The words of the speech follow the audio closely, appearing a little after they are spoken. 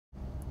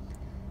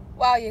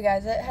Wow, you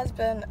guys, it has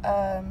been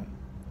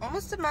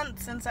almost a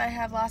month since I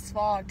have last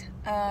vlogged.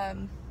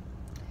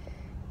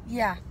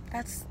 Yeah,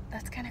 that's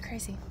kind of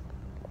crazy.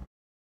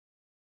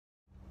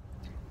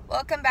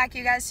 Welcome back,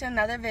 you guys, to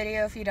another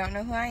video. If you don't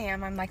know who I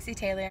am, I'm Lexi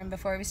Taylor, and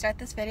before we start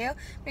this video,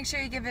 make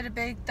sure you give it a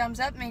big thumbs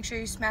up, make sure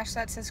you smash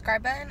that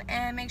subscribe button,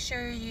 and make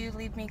sure you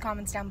leave me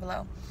comments down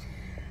below.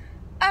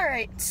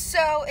 Alright,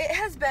 so it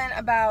has been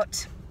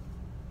about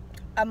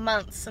a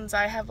month since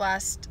I have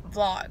last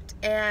vlogged,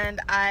 and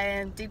I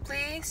am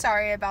deeply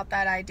sorry about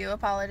that. I do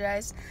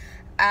apologize.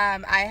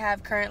 I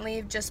have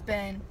currently just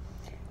been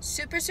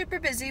super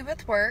busy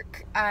with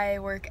work. I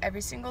work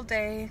every single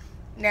day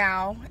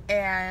now,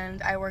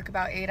 and I work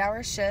about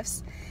 8-hour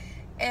shifts,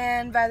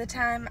 and by the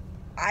time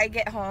I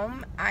get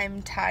home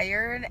I'm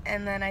tired,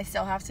 and then I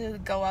still have to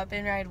go up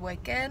and ride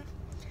Wicked,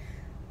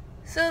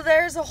 so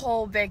there's a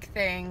whole big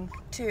thing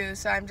too.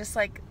 So I'm just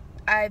like,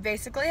 I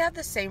basically have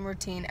the same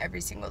routine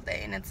every single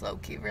day, and it's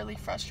low-key really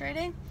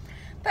frustrating,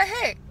 but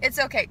hey, it's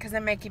okay because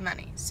I'm making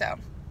money. So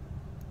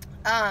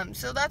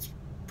that's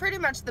pretty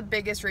much the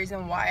biggest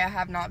reason why I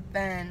have not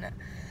been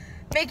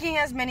making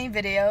as many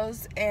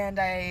videos, and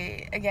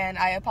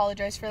I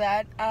apologize for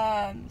that.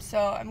 So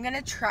I'm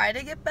gonna try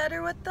to get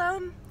better with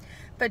them,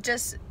 but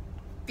just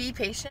be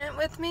patient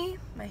with me.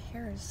 My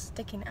hair is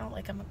sticking out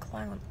like I'm a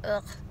clown.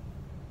 Ugh.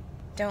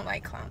 Don't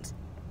like clowns.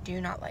 Do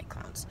not like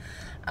clowns.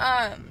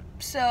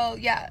 So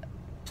yeah,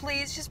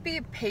 please just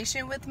be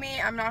patient with me.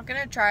 I'm not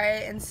gonna try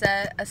and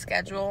set a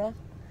schedule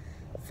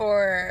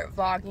for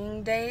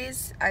vlogging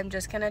days. I'm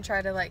just gonna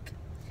try to like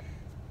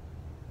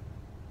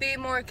be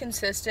more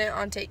consistent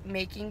on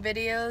making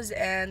videos,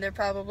 and they're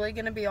probably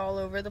gonna be all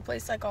over the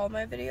place like all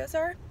my videos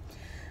are.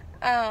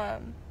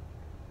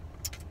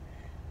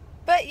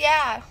 But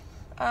yeah,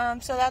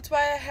 so that's why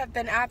I have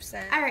been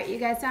absent. Alright, you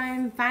guys,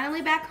 I'm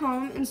finally back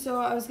home, and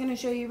so I was gonna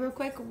show you real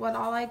quick what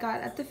all I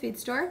got at the feed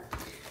store.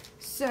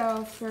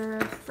 So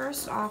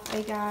first off,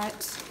 I got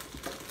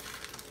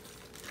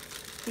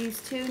these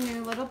two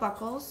new little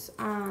buckles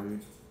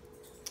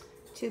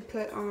to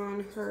put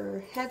on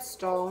her head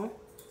stall.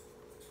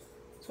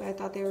 So I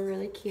thought they were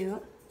really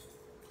cute.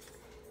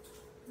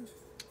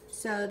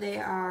 So they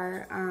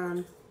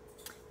are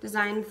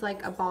designed with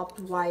like a barbed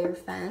wire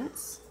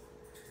fence.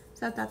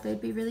 So I thought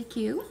they'd be really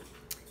cute.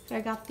 So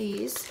I got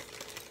these.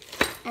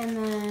 And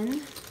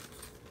then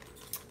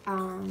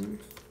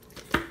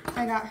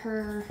I got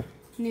her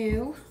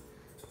new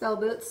bell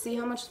boots. See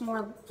how much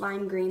more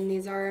lime green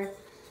these are.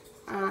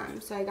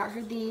 So I got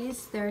her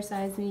these. They're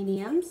size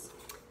mediums.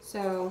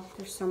 So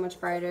they're so much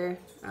brighter.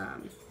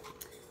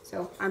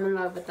 So I'm in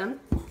love with them.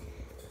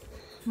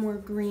 More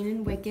green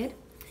and Wicked.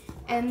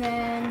 And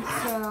then,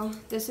 so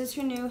this is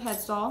her new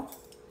headstall.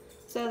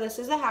 So this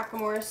is a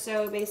hackamore.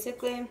 So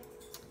basically,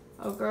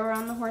 I'll go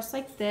around the horse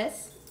like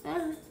this.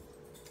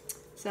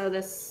 So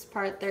this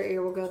part, their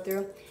ear will go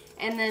through.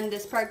 And then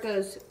this part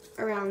goes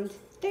around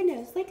their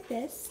nose like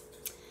this.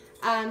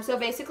 So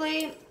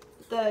basically,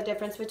 the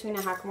difference between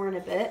a hackamore and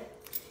a bit.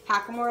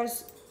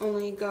 Hackamores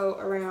only go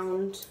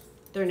around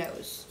their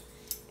nose.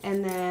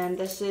 And then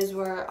this is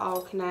where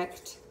I'll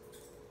connect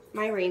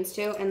my reins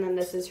to, and then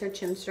this is her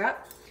chin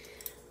strap.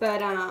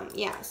 But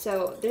yeah,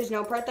 so there's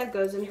no part that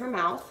goes in her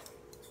mouth.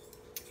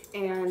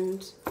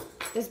 And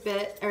this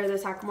bit, or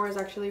this hackamore, is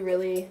actually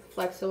really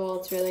flexible.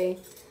 It's really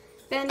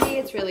bendy,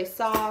 it's really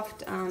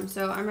soft.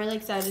 So I'm really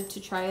excited to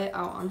try it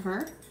out on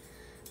her.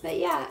 But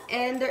yeah,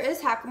 and there is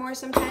hackamores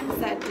sometimes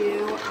that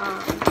do,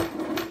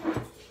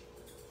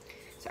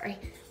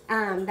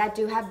 that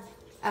do have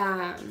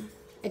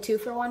a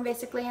 2-for-1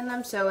 basically in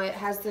them. So it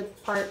has the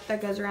part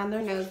that goes around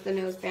their nose, the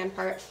nose band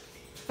part,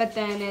 but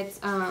then it's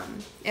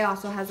it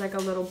also has like a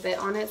little bit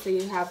on it, so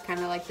you have kind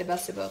of like the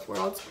best of both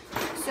worlds.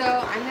 So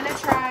I'm gonna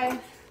try,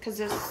 because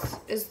this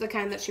is the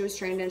kind that she was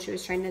trained in. She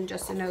was trained in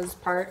just the nose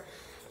part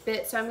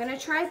bit, so I'm gonna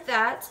try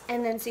that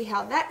and then see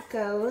how that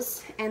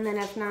goes, and then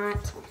if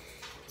not,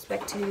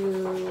 expect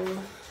to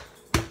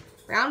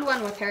round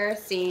 1 with her,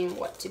 seeing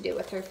what to do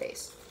with her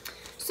face.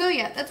 So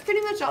yeah, that's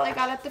pretty much all I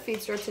got at the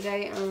feed store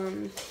today.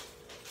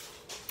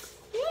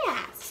 Yeah,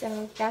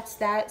 so that's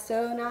that.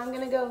 So now I'm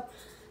gonna go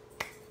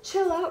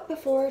chill out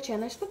before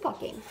Chandler's football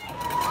game.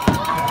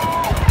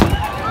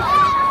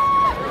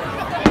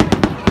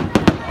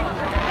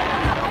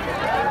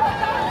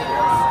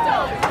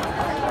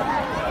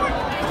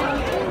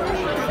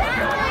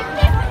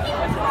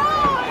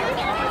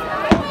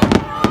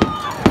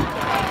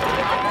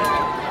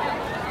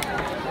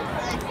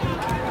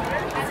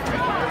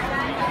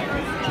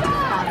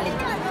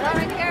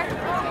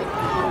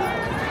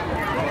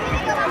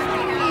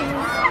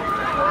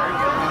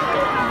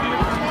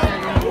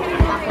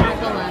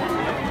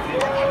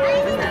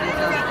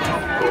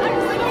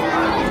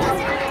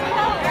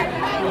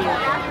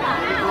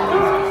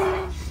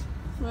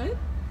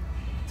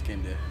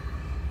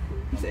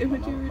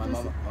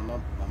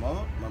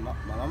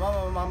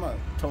 My mama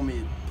told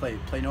me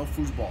play no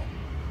foosball.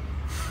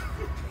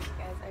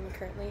 Guys, I'm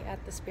currently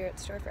at the Spirit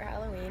store for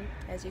Halloween.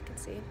 As you can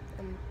see,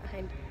 I'm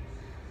behind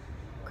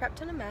a crap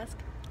ton of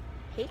masks.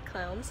 Hate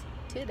clowns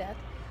to death.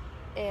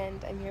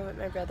 and I'm here with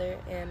my brother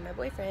and my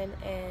boyfriend,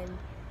 and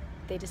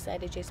they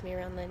decided to chase me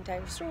around the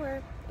entire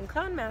store in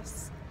clown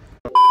masks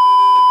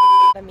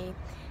at me,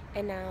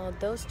 and now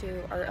those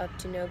two are up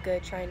to no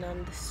good trying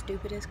on the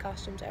stupidest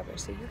costumes ever,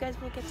 so you guys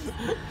will get to see.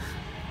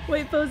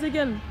 Wait, pose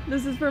again.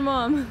 This is for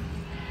Mom.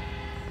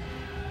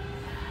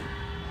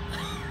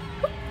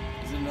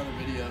 This is another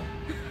video.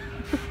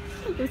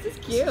 This is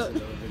This cute. is another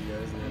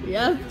video, isn't it?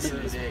 Yep. This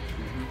is Dick.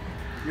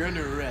 You're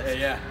under arrest.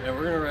 Yeah,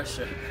 we're gonna arrest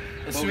you. As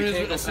But soon we as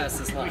can't go past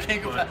this line. We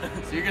can't go past.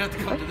 So you're gonna have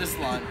to come to this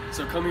line.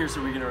 So come here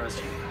so we can arrest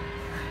you.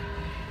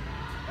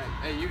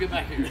 Hey, you get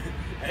back here.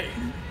 Hey,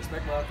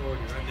 respect my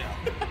authority right now.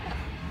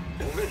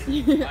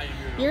 Woman,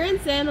 You're in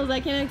sandals. I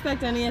can't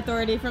expect any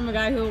authority from a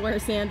guy who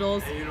wears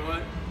sandals. Hey, you know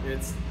what?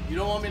 It's You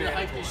don't want me to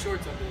hike these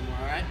shorts up anymore,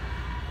 all right?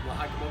 I'm gonna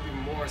hike them up even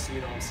more so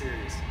you know I'm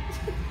serious.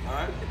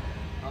 Alright?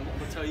 I'm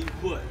gonna tell you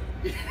what.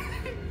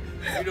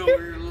 You know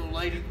where your little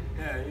lady.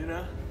 Yeah, you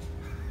know?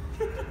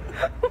 Look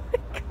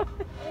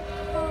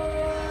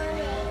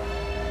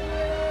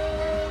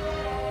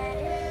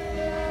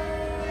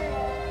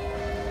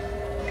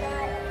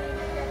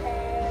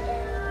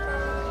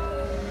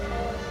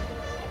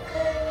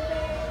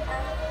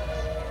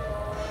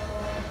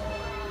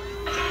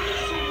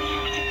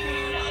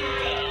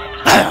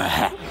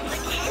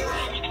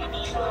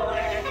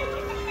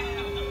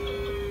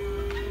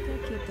how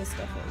cute this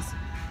stuff is.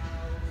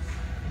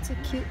 It's a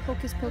cute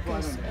hocus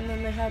pocus, and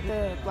then they have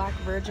the black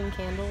virgin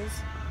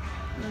candles,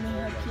 and then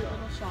they have cute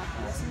little shot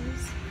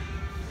glasses,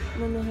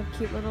 and then they have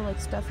cute little like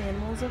stuffed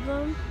animals of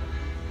them.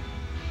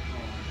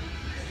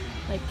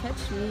 Like,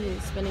 catch me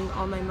spending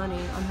all my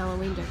money on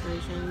Halloween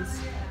decorations.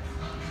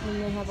 And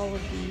then they have all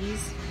of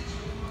these.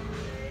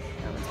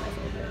 That one's my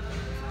favorite.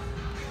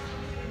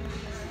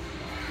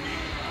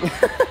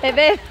 Hey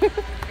babe.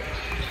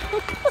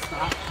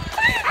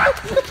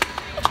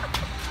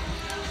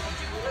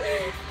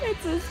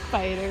 It's a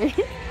spider.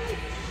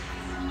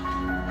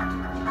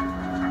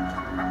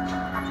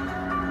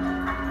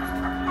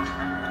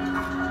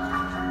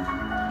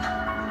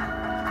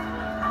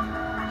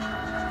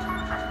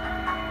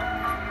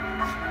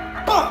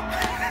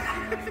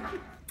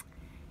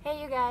 Hey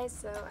you guys,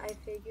 so I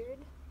figured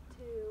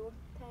to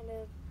kind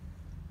of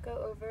go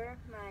over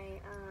my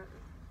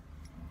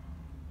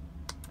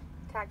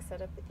tack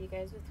setup with you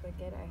guys with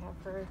Wicked. I have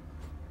her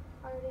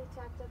already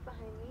tacked up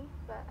behind me,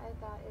 but I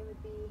thought it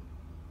would be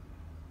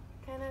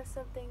kind of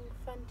something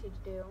fun to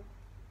do.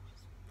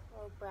 Just a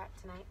little brat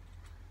tonight.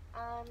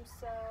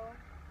 So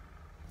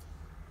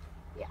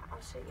yeah,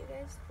 I'll show you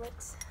guys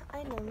what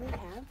I normally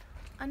have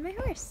on my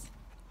horse.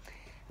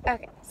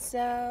 Okay,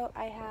 so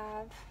I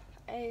have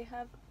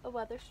a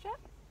weather strap,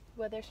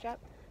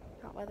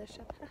 not weather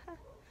strap.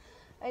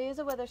 I use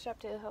a weather strap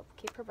to help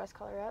keep her breast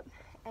collar up,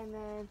 and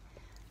then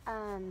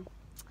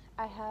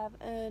I have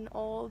an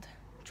old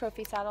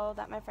trophy saddle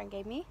that my friend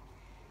gave me,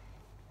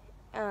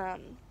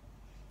 and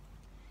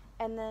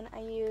then I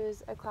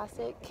use a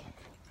classic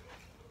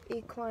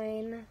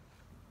equine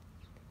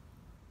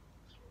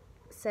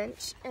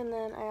cinch, and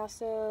then I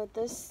also,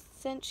 this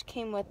cinch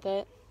came with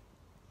it.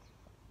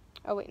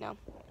 Oh wait, no,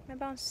 my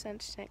bounce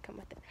cinch didn't come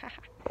with it.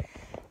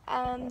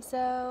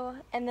 So,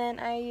 and then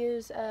I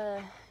use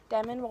a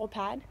diamond roll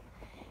pad,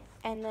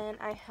 and then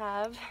I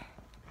have,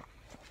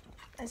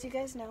 as you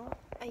guys know,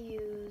 I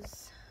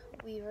use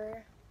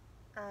Weaver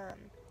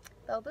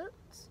bell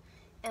boots,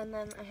 and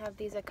then I have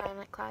these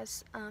Iconic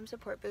Class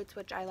support boots,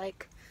 which I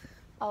like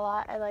a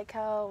lot. I like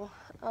how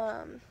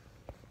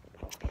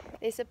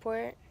they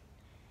support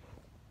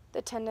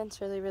the tendons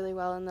really, really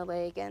well in the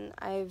leg, and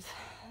I've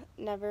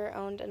never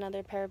owned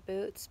another pair of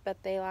boots,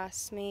 but they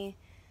last me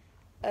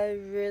a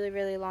really,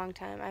 really long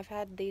time. I've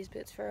had these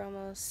boots for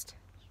almost,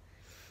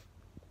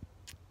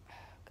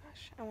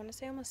 gosh, I want to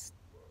say almost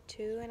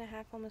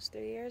 2.5, almost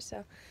 3 years,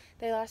 so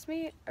they last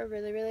me a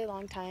really, really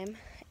long time.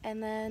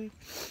 And then,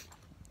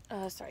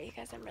 sorry you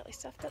guys, I'm really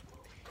stuffed up.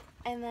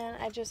 And then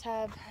I just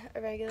have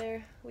a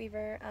regular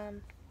Weaver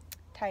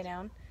tie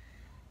down,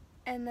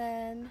 and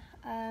then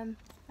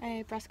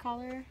my breast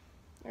collar,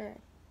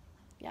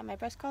 my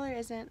breast collar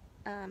isn't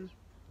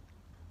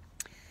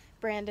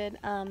branded.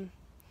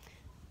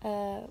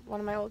 One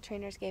of my old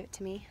trainers gave it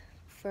to me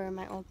for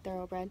my old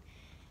thoroughbred.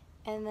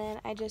 And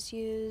then I just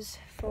use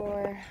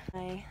for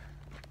my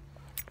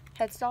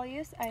headstall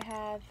use, I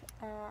have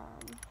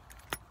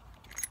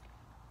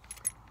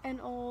an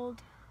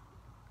old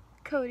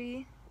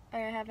Cody. I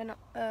have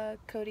a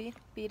Cody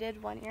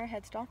beaded 1-ear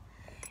headstall.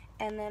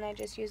 And then I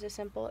just use a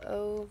simple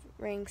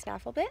O-ring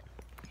snaffle bit.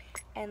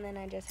 And then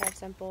I just have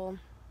simple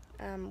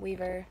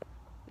Weaver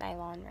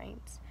nylon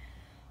reins.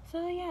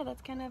 So yeah,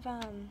 that's kind of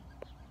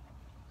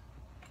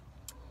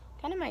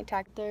my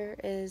tack. There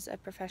is a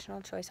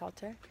professional choice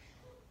halter.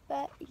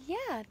 But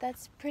yeah,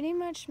 that's pretty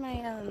much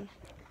my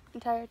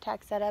entire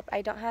tack setup.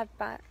 I don't have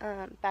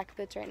back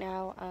boots right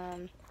now.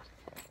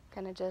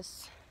 Kind of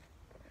just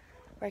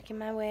working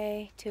my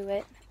way to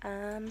it.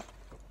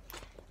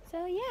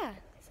 So yeah,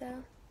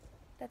 so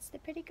that's the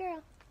pretty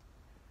girl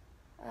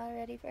all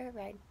ready for her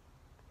ride.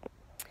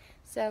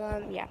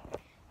 So yeah,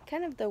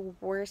 kind of the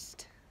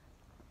worst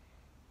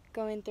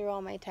going through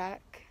all my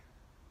tech.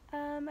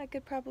 I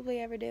could probably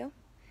ever do.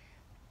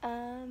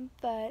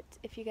 But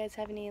if you guys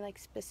have any like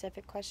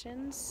specific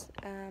questions,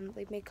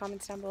 leave me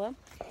comments down below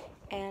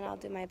and I'll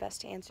do my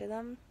best to answer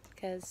them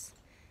because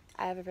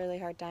I have a really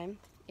hard time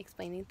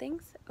explaining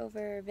things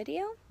over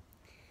video.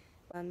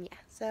 Yeah,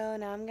 so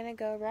now I'm gonna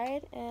go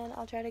ride and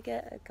I'll try to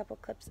get a couple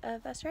clips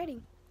of us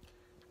riding.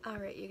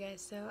 Alright you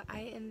guys, so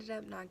I ended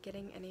up not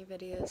getting any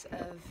videos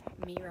of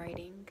me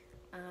riding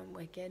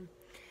Wicked.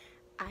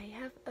 I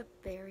have a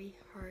very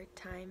hard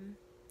time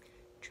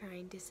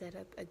trying to set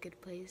up a good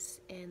place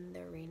in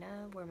the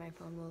arena where my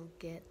phone will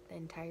get the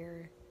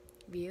entire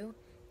view,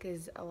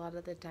 because a lot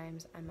of the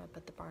times I'm up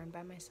at the barn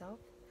by myself,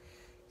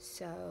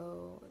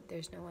 so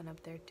there's no one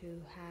up there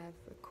to have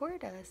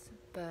record us.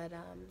 But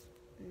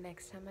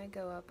next time I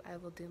go up, I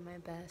will do my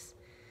best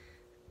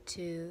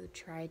to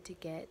try to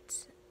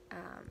get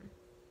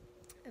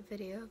a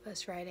video of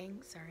us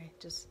riding. Sorry,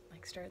 just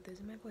like started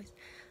losing my voice.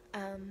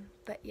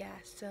 But yeah,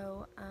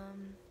 so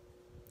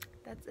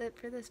that's it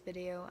for this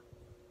video.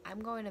 I'm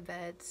going to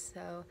bed,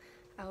 so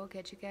I will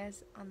catch you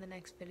guys on the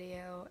next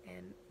video,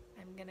 and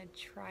I'm gonna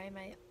try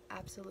my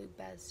absolute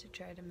best to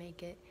try to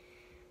make it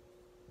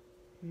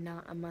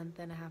not a month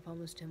and a half,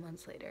 almost 2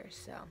 months later.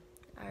 So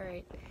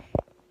alright,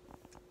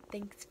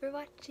 thanks for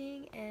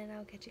watching and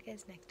I'll catch you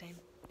guys next time.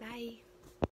 Bye.